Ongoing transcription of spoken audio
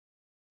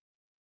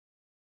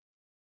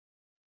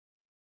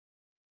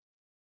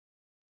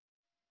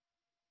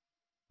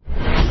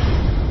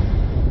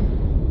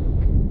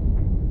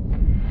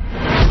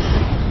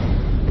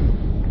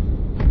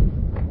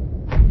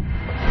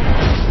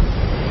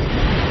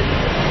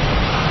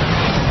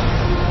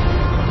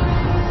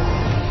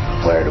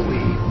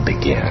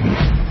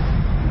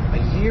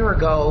year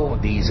ago,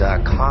 these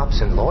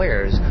cops and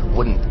lawyers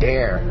wouldn't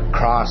dare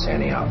cross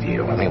any of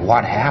you. I mean,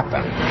 what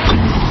happened?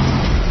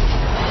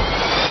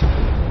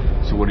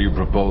 So what are you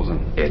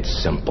proposing?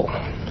 It's simple.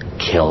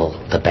 Kill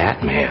the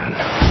Batman.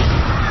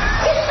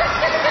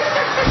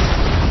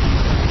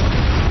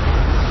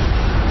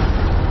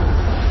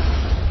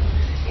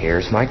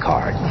 Here's my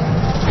card.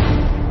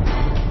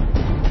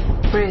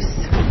 Bruce,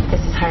 this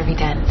is Harvey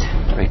Dent.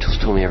 Rachel's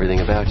told me everything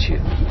about you.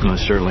 I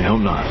certainly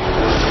hope not.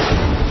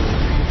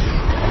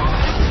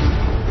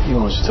 You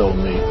once told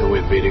me that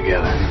we'd be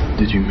together.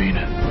 Did you mean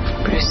it?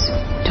 Bruce,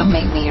 don't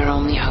make me your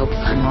only hope for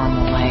a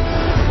normal life.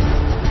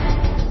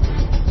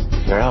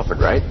 You're Alfred,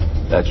 right?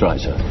 That's right,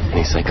 sir.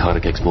 Any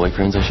psychotic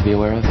ex-boyfriends I should be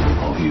aware of?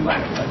 Oh, you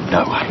have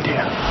no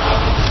idea.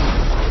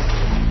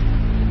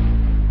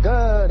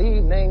 Good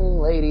evening,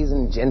 ladies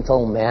and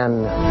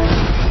gentlemen.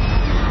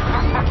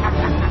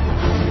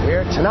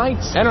 We're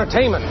tonight's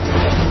entertainment.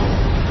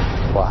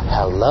 Well,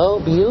 hello,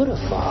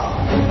 beautiful.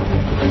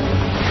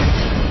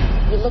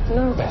 You look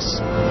nervous.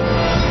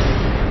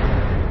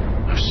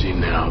 I've seen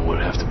now what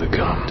it would have to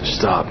become to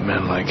stop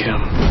men like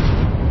him.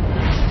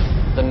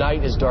 The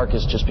night is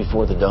darkest just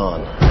before the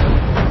dawn.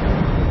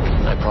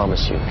 I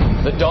promise you,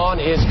 the dawn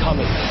is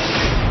coming.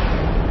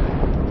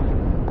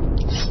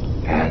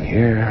 And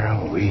here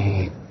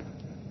we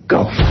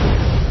go.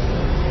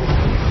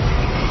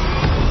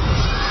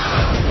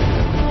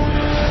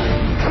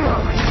 Come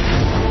on.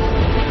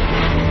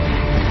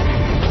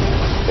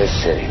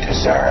 This city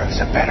deserves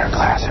a better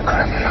class of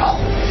criminal.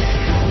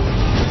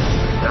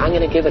 I'm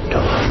gonna give it to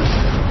him.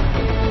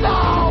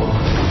 No!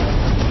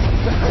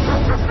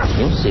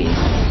 You'll see.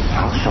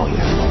 I'll show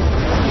you.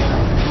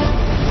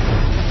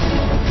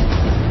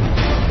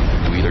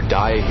 You either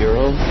die a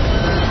hero,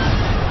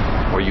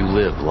 or you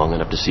live long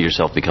enough to see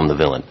yourself become the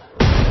villain.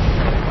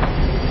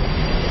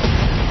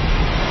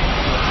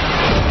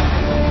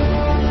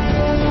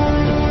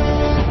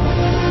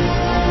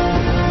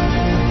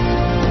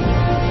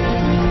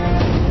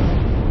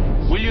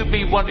 Will you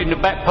be wanting the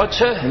back pot,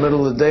 sir?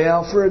 Middle of the day,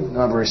 Alfred?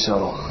 Not very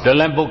subtle. The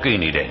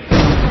Lamborghini, then.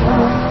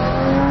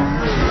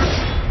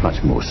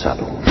 Much more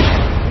subtle.